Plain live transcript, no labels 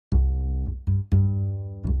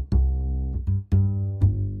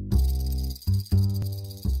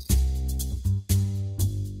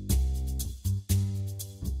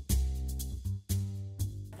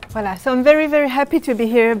Voilà, so I'm very, very happy to be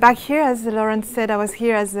here, back here. As Laurence said, I was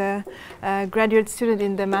here as a graduate student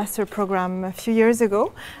in the master program a few years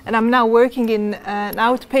ago, and I'm now working in an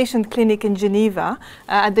outpatient clinic in Geneva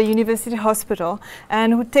at the University Hospital,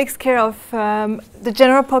 and who takes care of the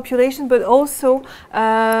general population, but also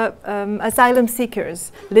asylum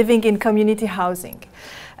seekers living in community housing.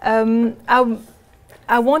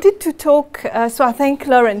 I wanted to talk, so I thank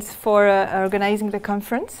Laurence for organizing the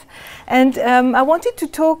conference. And I wanted to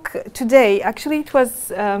talk today, actually it was,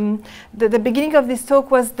 the beginning of this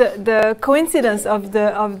talk was the coincidence of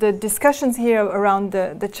the discussions here around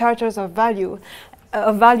the charters of values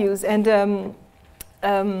and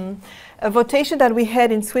a votation that we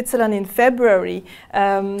had in Switzerland in February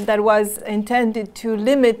that was intended to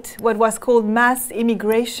limit what was called mass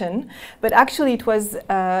immigration, but actually it was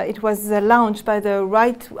launched by the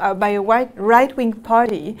right-wing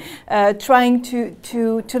party trying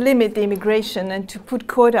to limit the immigration and to put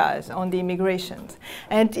quotas on the immigrations,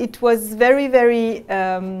 and it was very, very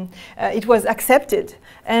it was accepted.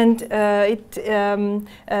 And the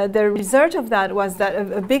result of that was that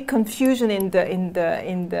a big confusion in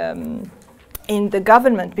the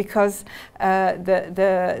government, because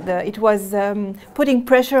it was putting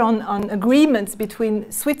pressure on agreements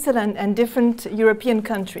between Switzerland and different European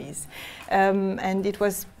countries, and it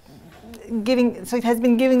was it has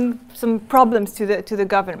been giving some problems to the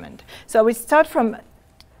government. So I will start from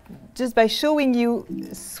just by showing you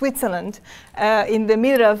Switzerland in the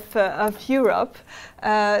middle of Europe.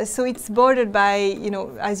 So it's bordered by,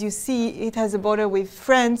 as you see, it has a border with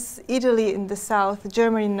France, Italy in the south,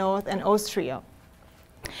 Germany in the north, and Austria.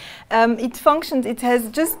 It functions,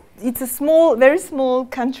 it's a small, very small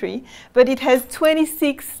country, but it has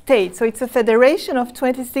 26 states. So it's a federation of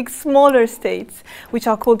 26 smaller states, which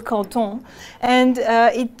are called cantons. And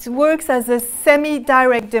it works as a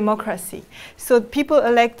semi-direct democracy. So people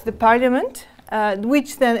elect the parliament,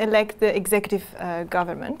 which then elect the executive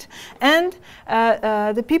government. And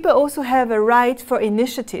the people also have a right for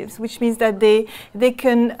initiatives, which means that they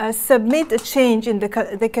can submit a change in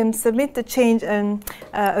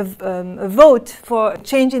a vote for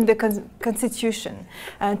change in the constitution.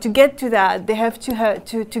 To get to that, they have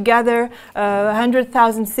to gather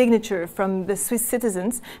 100,000 signatures from the Swiss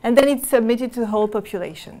citizens, and then it's submitted to the whole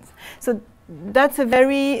population. So that's a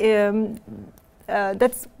very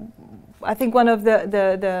that's, I think, one of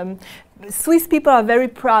the Swiss people are very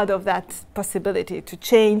proud of that possibility to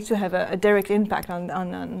change, to have a direct impact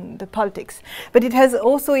on the politics. But it has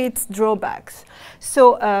also its drawbacks.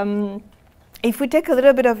 So if we take a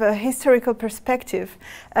little bit of a historical perspective,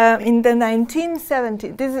 in the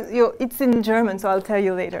 1970s, it's in German, so I'll tell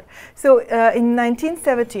you later. So in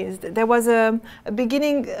 1970s, there was a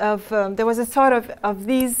beginning of, there was a sort of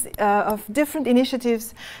these, of different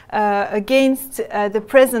initiatives against the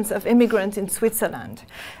presence of immigrants in Switzerland.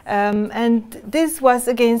 And this was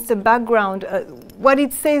against the background, what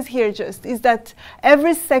it says here just is that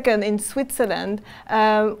every second in Switzerland,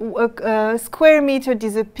 a square meter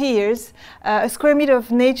disappears, a square meter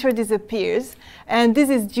of nature disappears, and this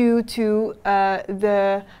is due to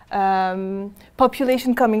the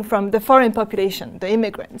population coming from the foreign population, the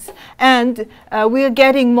immigrants. And we are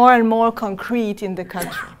getting more and more concrete in the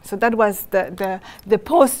country. So that was the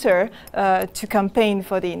poster to campaign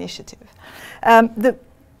for the initiative.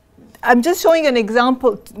 I'm just showing an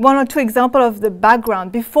example, one or two examples of the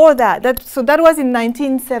background. Before that, so that was in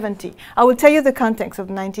 1970. I will tell you the context of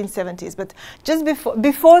the 1970s, but just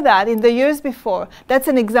before that, in the years before, that's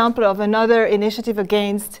an example of another initiative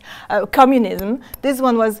against communism. This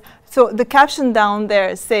one was, so the caption down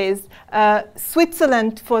there says,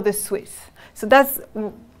 Switzerland for the Swiss. So that's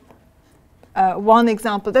one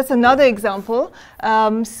example. That's another example.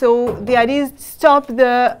 So the idea is to stop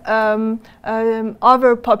the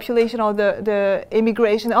overpopulation or the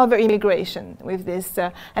immigration, over-immigration with this.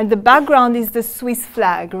 And the background is the Swiss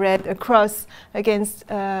flag, red, a cross against,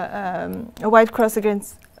 a white cross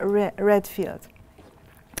against a red field.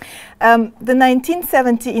 The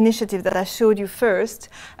 1970 initiative that I showed you first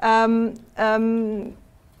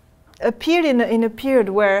appeared in a period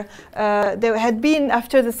where there had been,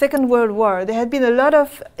 after the Second World War, there had been a lot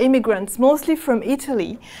of immigrants, mostly from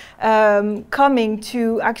Italy, coming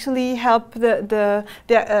to actually help there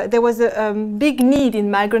was a big need in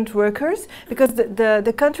migrant workers, because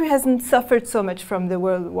the country hasn't suffered so much from the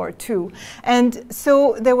World War II. And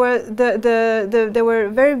so there were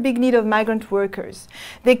very big need of migrant workers.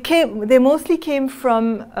 They mostly came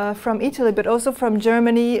from Italy, but also from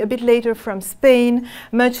Germany, a bit later from Spain,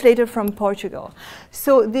 much later from Portugal.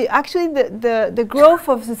 So actually the growth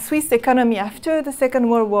of the Swiss economy after the Second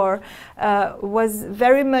World War was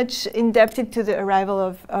very much indebted to the arrival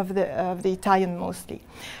of the Italian mostly.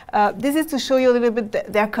 This is to show you a little bit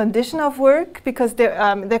their condition of work, because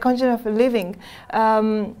their condition of living.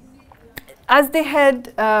 As they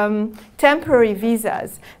had temporary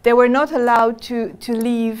visas, they were not allowed to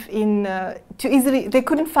live in they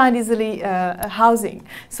couldn't find easily housing.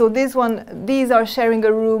 So these are sharing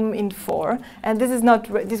a room in 4, and this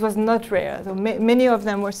was not rare. So many of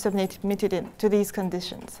them were submitted to these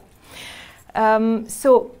conditions.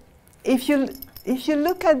 So if you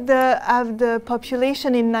look at the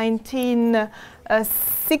population in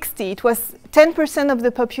 1960, it was 10% of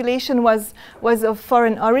the population was of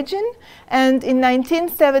foreign origin, and in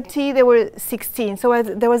 1970 there were 16. So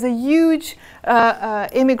there was a huge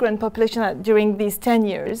immigrant population during these 10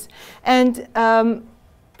 years. And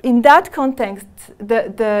in that context,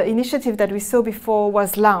 the initiative that we saw before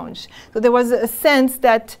was launched. So there was a sense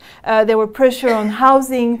that there were pressure on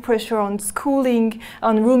housing, pressure on schooling,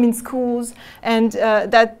 on room in schools, and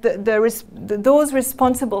that those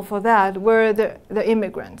responsible for that were the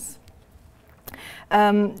immigrants.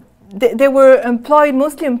 They were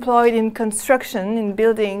mostly employed in construction, in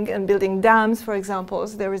building dams, for example.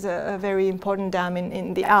 So there is a very important dam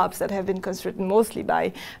in the Alps that have been constructed mostly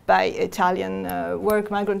by Italian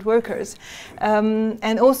migrant workers,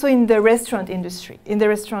 and also in the restaurant industry, in the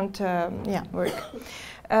restaurant work.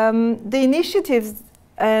 The initiatives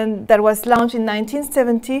that was launched in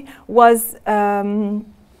 1970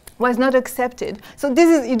 was not accepted. So this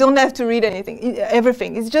is, you don't have to read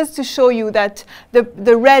everything. It's just to show you that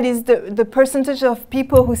the red is the percentage of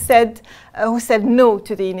people who said no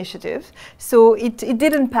to the initiative. So it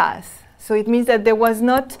didn't pass. So it means that there was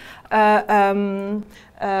not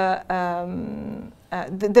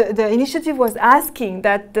the initiative was asking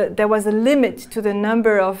that there was a limit to the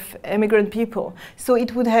number of immigrant people. So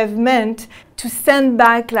it would have meant to send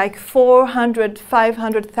back like 400,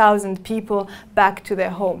 500,000 people back to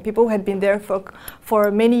their home. People who had been there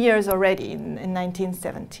for many years already in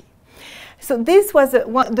 1970. So this was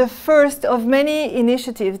the first of many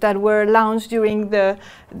initiatives that were launched during the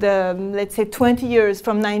let's say 20 years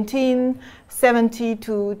from 1970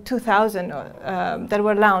 to 2000 that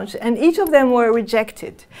were launched, and each of them were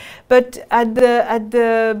rejected. But at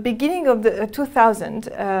the beginning of the 2000,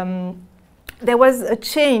 there was a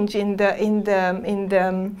change in the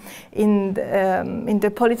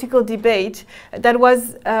political debate that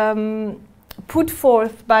was put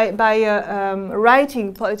forth by a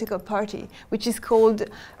right-wing political party, which is called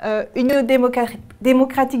Union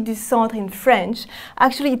Démocratique du Centre in French.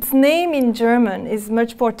 Actually, its name in German is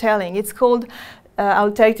much more telling. It's called,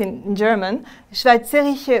 I'll tell it in German,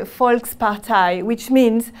 Schweizerische Volkspartei, which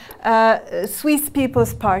means Swiss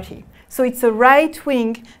People's Party. So it's a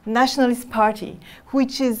right-wing nationalist party,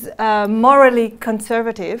 which is morally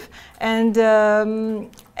conservative and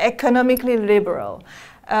economically liberal.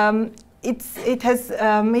 It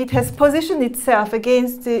has positioned itself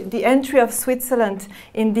against the entry of Switzerland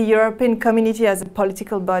in the European community as a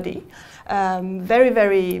political body, very,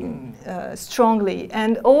 very strongly,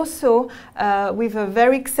 and also with a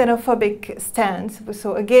very xenophobic stance,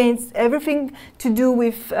 so against everything to do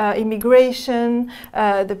with immigration,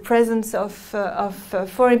 the presence of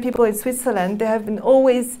foreign people in Switzerland. They have been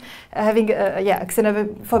always having a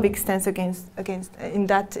xenophobic stance against in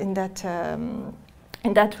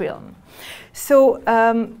that realm. So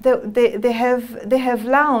they have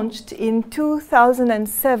launched in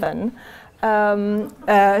 2007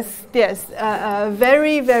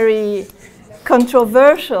 very, very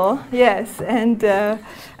controversial, and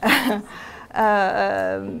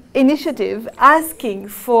initiative asking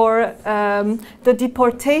for the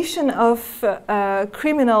deportation of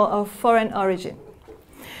criminals of foreign origin.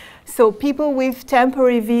 So people with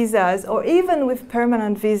temporary visas or even with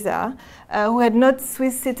permanent visa who had not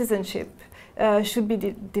Swiss citizenship should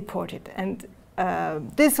be deported. And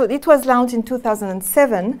it was launched in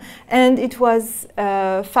 2007, and it was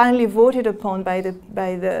finally voted upon by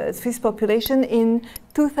the Swiss population in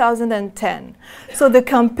 2010. So the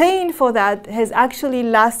campaign for that has actually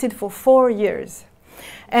lasted for 4 years.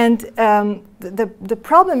 And the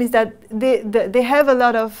problem is that they have a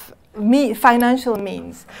lot of financial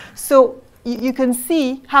means. So you can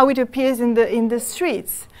see how it appears in the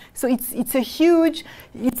streets. So it's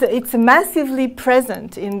massively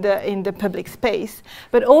present in the public space,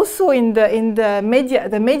 but also in the media.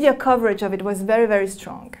 The media coverage of it was very, very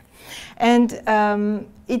strong, and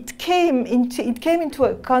it came into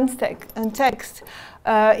a context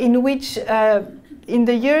in which in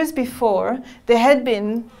the years before there had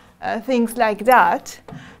been things like that.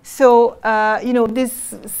 So, you know,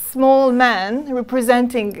 this small man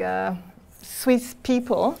representing Swiss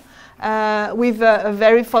people with a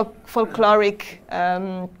very folkloric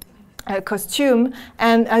costume,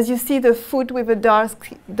 and as you see, the foot with a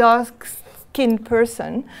dark-skinned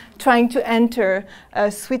person trying to enter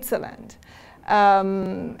Switzerland.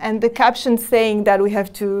 And the caption saying that we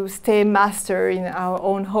have to stay master in our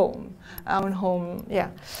own home,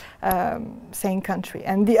 same country.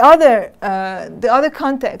 And the other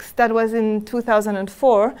context that was in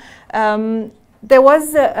 2004, there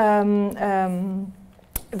was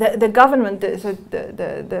the government,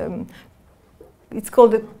 it's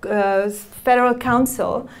called the Federal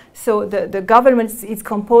Council. So the government is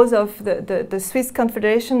composed of the Swiss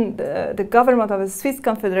Confederation. The government of the Swiss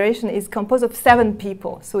Confederation is composed of 7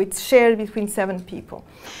 people. So it's shared between 7 people.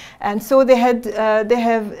 And so they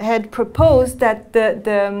had proposed that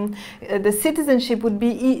the citizenship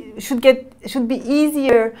should be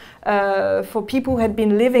easier for people who had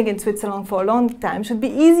been living in Switzerland for a long time, should be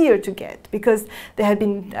easier to get because they had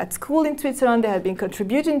been at school in Switzerland, they had been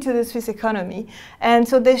contributing to the Swiss economy, and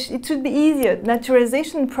so it should be easier.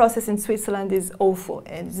 Naturalization process in Switzerland is awful,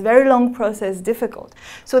 and it's a very long process, difficult.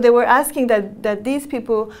 So they were asking that these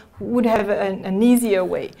people would have an easier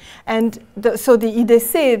way. And so the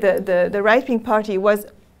IDC, the right-wing party, was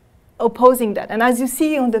opposing that. And as you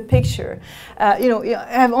see on the picture, you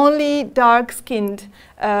have only dark-skinned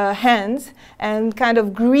hands and kind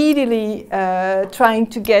of greedily trying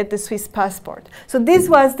to get the Swiss passport. So this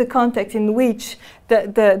was the context in which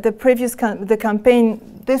this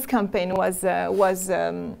campaign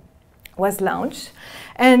was launched.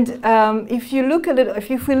 And if we look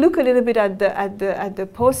a little bit at the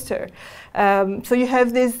poster, so you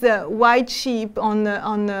have this white sheep on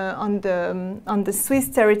the Swiss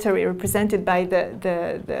territory represented by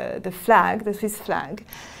the flag, the Swiss flag,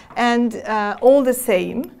 and all the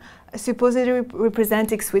same, supposedly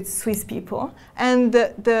representing Swiss people, and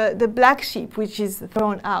the black sheep which is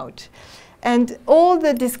thrown out. And all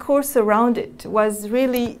the discourse around it was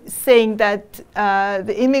really saying that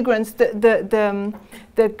the immigrants, the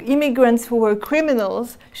immigrants who were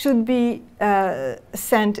criminals should be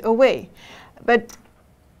sent away. But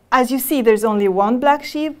as you see, there's only one black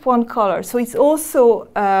sheep, one color. So it also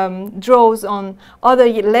draws on other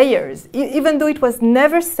layers. Even though it was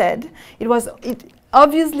never said, it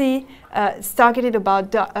obviously targeted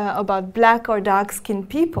about black or dark-skinned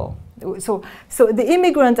people. So the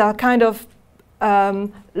immigrants are kind of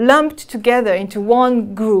lumped together into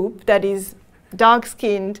one group that is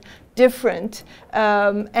dark-skinned, different,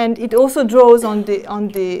 and it also draws on the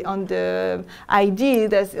idea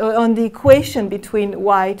that on the equation between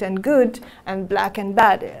white and good and black and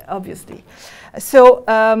bad, obviously. So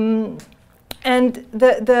and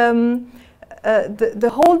the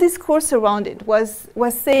whole discourse around it was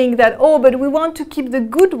saying that, oh, but we want to keep the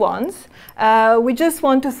good ones, we just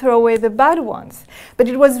want to throw away the bad ones. But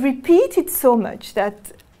it was repeated so much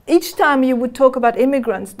that each time you would talk about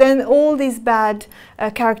immigrants, then all these bad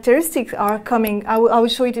characteristics are coming. I will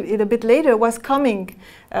show it a bit later, was coming.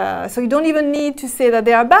 So you don't even need to say that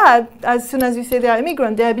they are bad. As soon as you say they are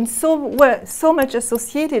immigrant, they have been so much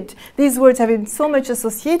associated. These words have been so much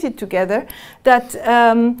associated together that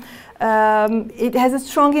it has a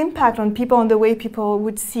strong impact on people, on the way people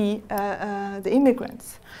would see the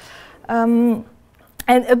immigrants.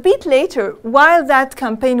 And a bit later, while that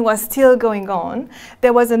campaign was still going on,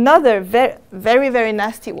 there was another very, very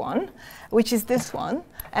nasty one, which is this one.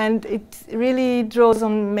 And it really draws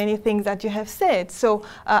on many things that you have said. So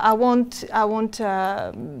I won't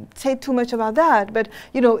say too much about that. But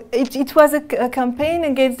you know, it was a campaign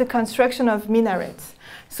against the construction of minarets.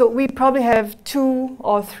 So we probably have 2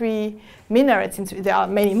 or 3 minarets. There are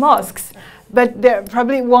many mosques, but there are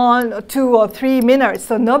probably 1 or 2 or 3 minarets.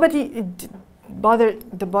 So nobody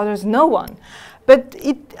bothers no one. But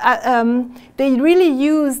they really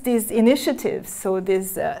use these initiatives, so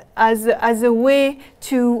this as a way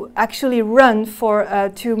to actually run for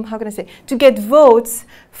to get votes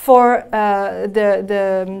for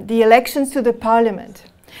the elections to the parliament.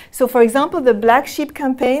 So, for example, the Black Sheep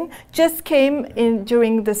campaign just came in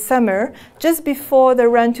during the summer, just before the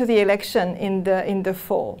run to the election in the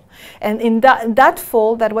fall. And in that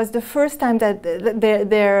fall, that was the first time that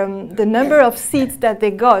the number of seats that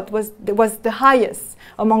they got was the highest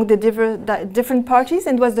among the different parties,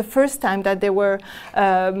 and it was the first time that they were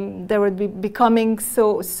becoming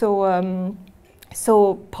so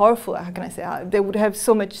powerful. How can I say? They would have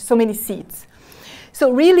so many seats.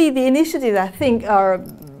 So really, the initiatives, I think, are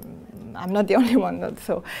I'm not the only one.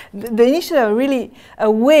 So the initiatives are really a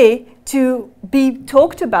way to be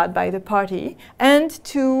talked about by the party and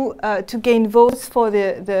to gain votes for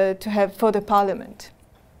the parliament.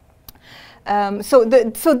 So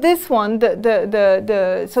this one,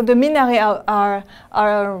 so the minare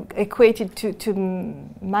are equated to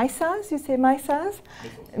misas. You say misas?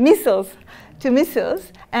 Missiles. To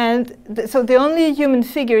missiles, and so the only human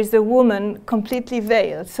figure is a woman completely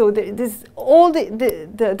veiled. So this all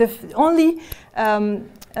the only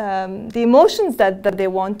the emotions that they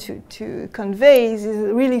want to convey is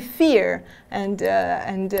really fear and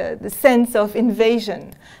the sense of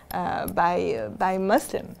invasion by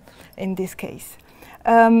Muslim in this case.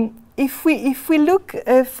 If we look,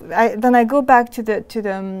 then I go back to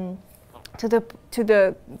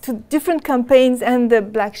different campaigns and the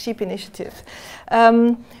Black Sheep Initiative.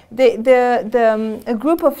 A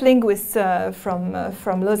group of linguists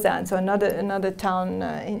from Lausanne, so another town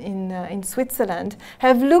in Switzerland,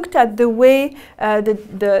 have looked at the way at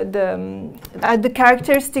the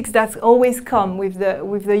characteristics that always come with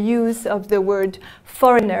the use of the word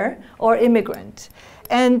foreigner or immigrant.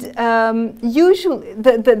 And usually,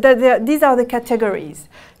 these are the categories.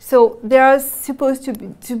 So there are supposed to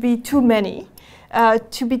be too many,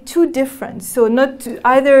 to be too different. So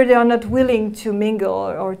either they are not willing to mingle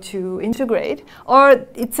or to integrate, or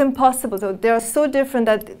it's impossible. So they are so different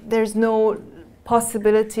that there's no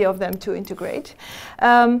possibility of them to integrate.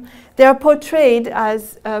 They are portrayed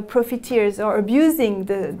as profiteers or abusing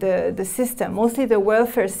the system, mostly the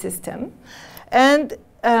welfare system, and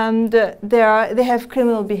they have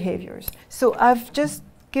criminal behaviors. So I've just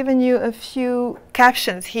given you a few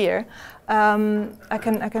captions here. I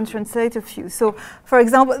can translate a few. So, for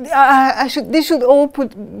example, they should all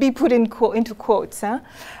be put into quotes. Huh?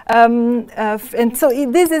 And so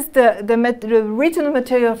this is the written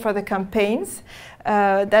material for the campaigns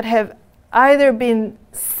that have either been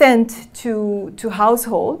sent to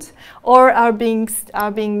households or are being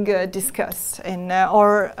discussed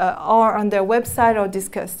or on their website or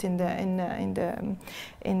discussed in the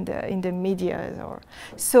media.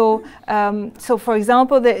 So for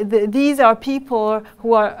example, these are people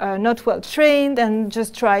who are not well trained and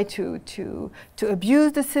just try to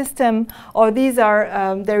abuse the system, or these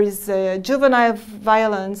are there is juvenile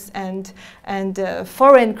violence and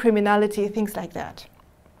foreign criminality, things like that.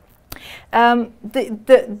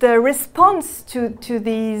 The response to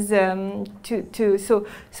these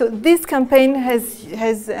so this campaign has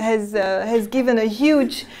given a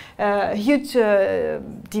huge there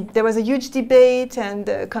was a huge debate and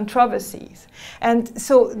controversies, and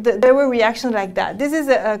so there were reactions like that. This is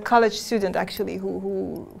a college student actually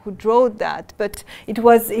who wrote that, but it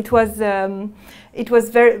was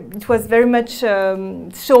very much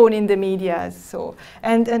shown in the media. So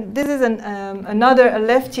and this is another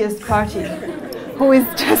leftist party who is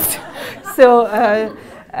just so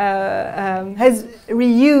has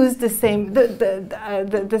reused the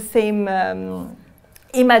same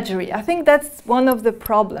imagery. I think that's one of the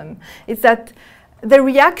problems. It's that the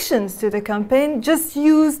reactions to the campaign just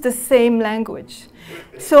use the same language,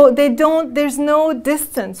 so there's no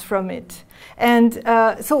distance from it. And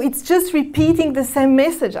so it's just repeating the same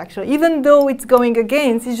message, actually. Even though it's going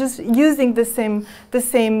against, it's just using the same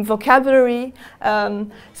vocabulary.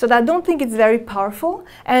 So I don't think it's very powerful.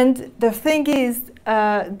 And the thing is,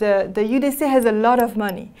 the UDC has a lot of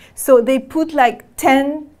money. So they put like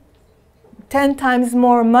 10 times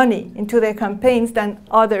more money into their campaigns than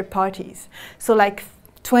other parties. So like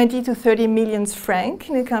 20 to 30 million francs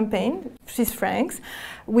in a campaign, Swiss francs,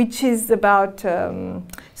 which is about,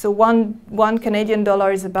 so one Canadian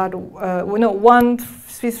dollar is about, one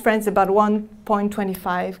Swiss franc is about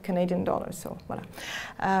 1.25 Canadian dollars, so voilà.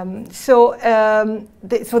 So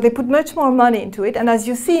they put much more money into it, and as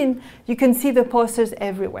you've seen, you can see the posters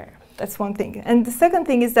everywhere. That's one thing. And the second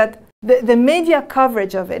thing is that the media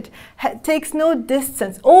coverage of it takes no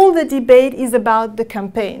distance. All the debate is about the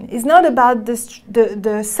campaign. It's not about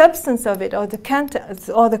the substance of it or the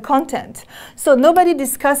content. So nobody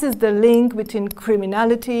discusses the link between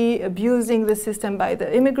criminality, abusing the system by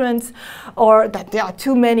the immigrants, or that there are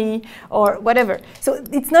too many, or whatever. So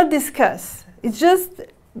it's not discussed. It's just,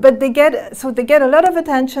 but they get a lot of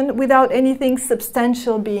attention without anything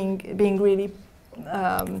substantial being really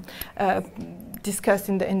discussed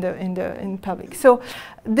in public. So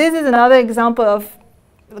this is another example of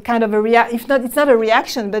kind of it's not a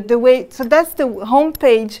reaction, but the way. So that's the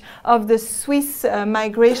homepage of the Swiss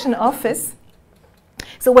Migration Office.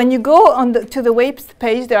 So when you go to the web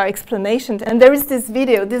page, there are explanations, and there is this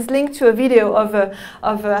link to a video of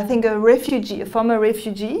I think a former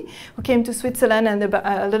refugee who came to Switzerland, and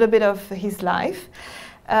a little bit of his life.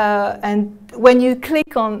 And when you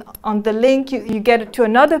click on the link, you get to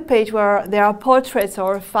another page where there are portraits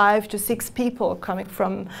of 5 to 6 people coming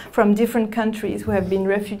from different countries who have been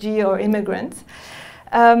refugee or immigrants.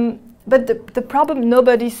 But the problem,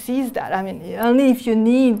 nobody sees that. I mean, only if you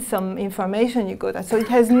need some information you go there. So it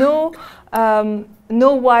has no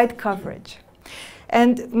wide coverage.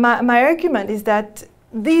 And my argument is that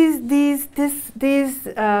these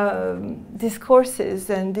discourses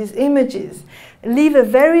and these images leave a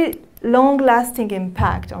very long-lasting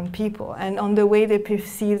impact on people and on the way they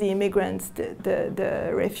perceive the immigrants,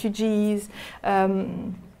 the refugees,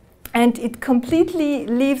 and it completely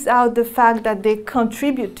leaves out the fact that they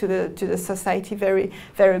contribute to the society very,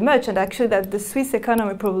 very much, and actually that the Swiss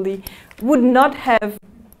economy probably would not have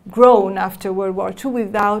grown after World War II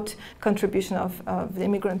without contribution of the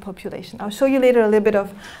immigrant population. I'll show you later a little bit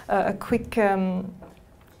of a quick a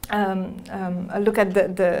look at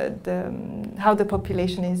how the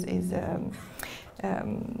population is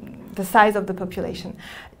the size of the population.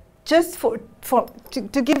 Just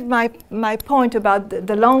to give my point about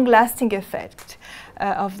the long-lasting effect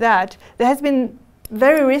of that, there has been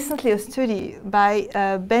very recently a study by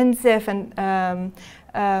Ben Zeff and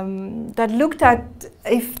that looked at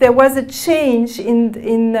if there was a change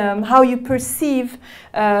in how you perceive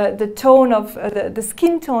the tone of the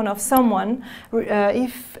skin tone of someone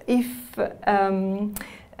if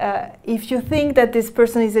you think that this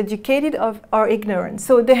person is educated or ignorant.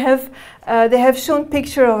 So they have shown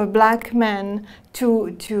picture of a black man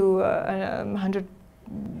to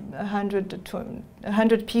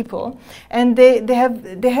 100 people, and they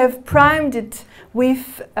have primed it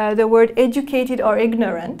with the word educated or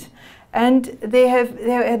ignorant, and they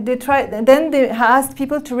asked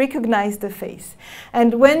people to recognize the face,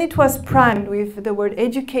 and when it was primed with the word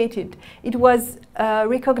educated, it was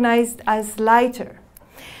recognized as lighter.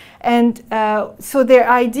 And so their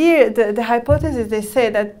idea, the hypothesis, they say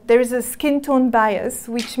that there is a skin tone bias,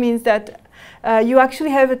 which means that you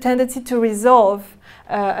actually have a tendency to resolve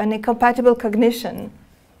an incompatible cognition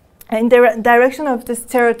in the direction of the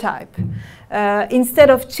stereotype instead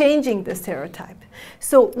of changing the stereotype.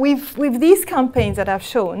 So with these campaigns that I've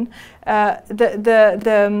shown,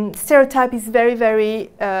 the stereotype is very,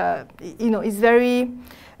 very,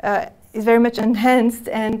 is very much enhanced,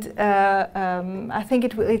 and I think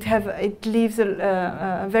it leaves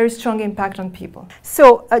a very strong impact on people.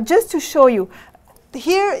 So just to show you,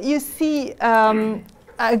 here you see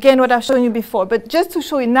again what I've shown you before, but just to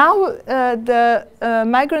show you now, the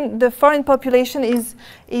foreign population is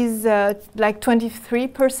like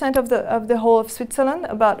 23% of the whole of Switzerland.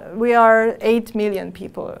 We are 8 million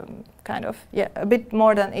people, kind of, yeah, a bit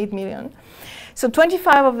more than 8 million. So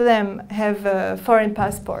 25 of them have a foreign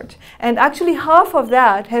passport, and actually half of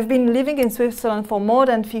that have been living in Switzerland for more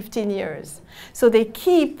than 15 years. So they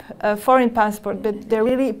keep a foreign passport, but they're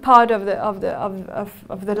really part of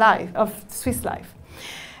the life of Swiss life,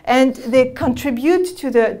 and they contribute to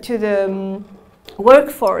the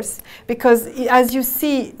workforce, because as you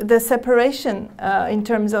see the separation in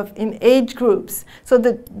terms of in age groups, so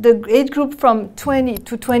the age group from 20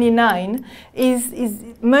 to 29 is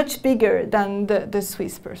much bigger than the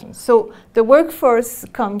Swiss person. So the workforce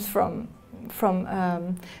comes from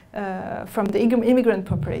the immigrant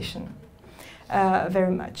population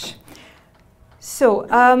very much. So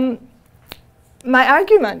my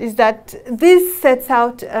argument is that this sets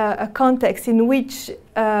out a context in which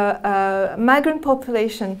migrant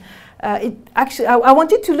population, I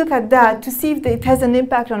wanted to look at that to see if it has an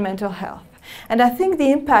impact on mental health. And I think the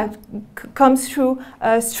impact comes through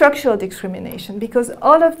structural discrimination, because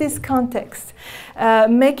all of these contexts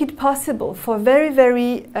make it possible for very,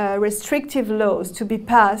 very restrictive laws to be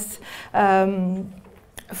passed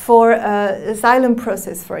for asylum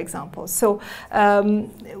process, for example. So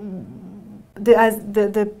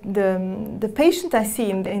the patient I see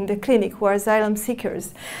in the clinic who are asylum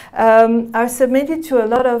seekers are submitted to a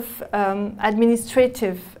lot of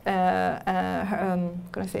administrative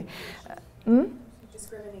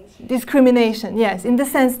discrimination, yes, in the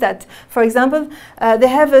sense that, for example, they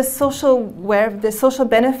have a social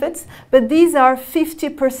benefits, but these are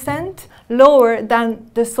 50% lower than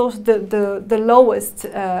the lowest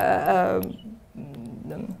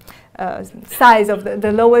size of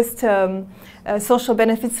the lowest social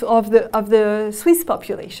benefits of the Swiss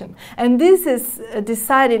population. And this is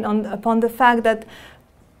decided upon the fact that,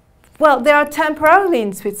 well, they are temporarily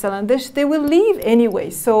in Switzerland. They will leave anyway,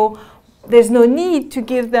 so there's no need to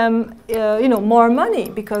give them more money,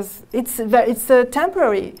 because it's a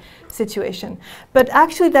temporary situation. But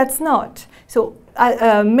actually that's not. So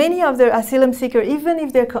many of the asylum seekers, even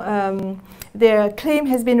if their claim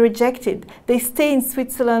has been rejected, they stay in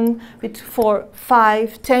Switzerland for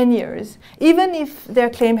 5, 10 years, even if their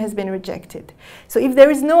claim has been rejected. So if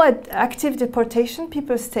there is no active deportation,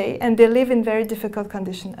 people stay and they live in very difficult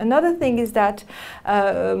conditions. Another thing is that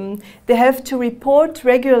they have to report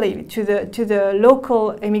regularly to the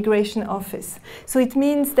local immigration office. So it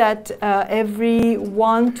means that every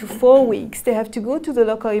 1 to 4 weeks they have to go to the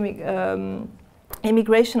local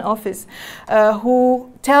immigration office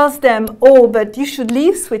who tells them, oh, but you should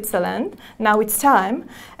leave Switzerland, now it's time,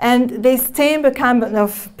 and they stamp a kind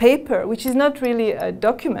of paper, which is not really a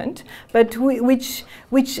document, but which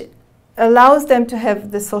allows them to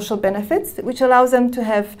have the social benefits, which allows them to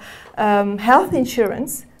have health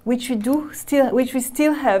insurance, which we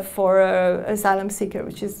still have for asylum seeker,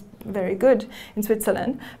 which is very good in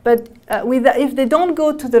Switzerland. But if they don't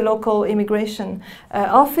go to the local immigration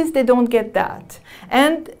office, they don't get that.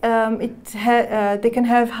 And they can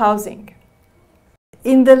have housing.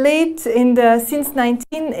 Since the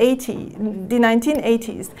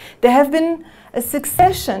 1980s, there have been a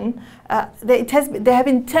succession. There have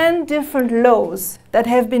been 10 different laws that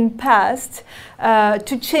have been passed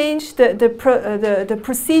to change the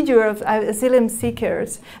procedure of asylum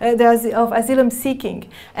seekers, of asylum seeking,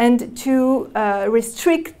 and to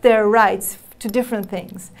restrict their rights to different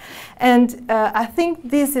things. And I think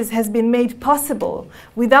this has been made possible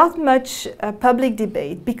without much public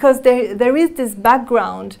debate, because there is this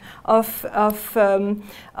background of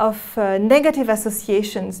negative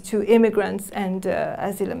associations to immigrants and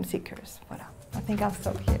asylum seekers. Voilà. I think I'll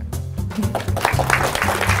stop here.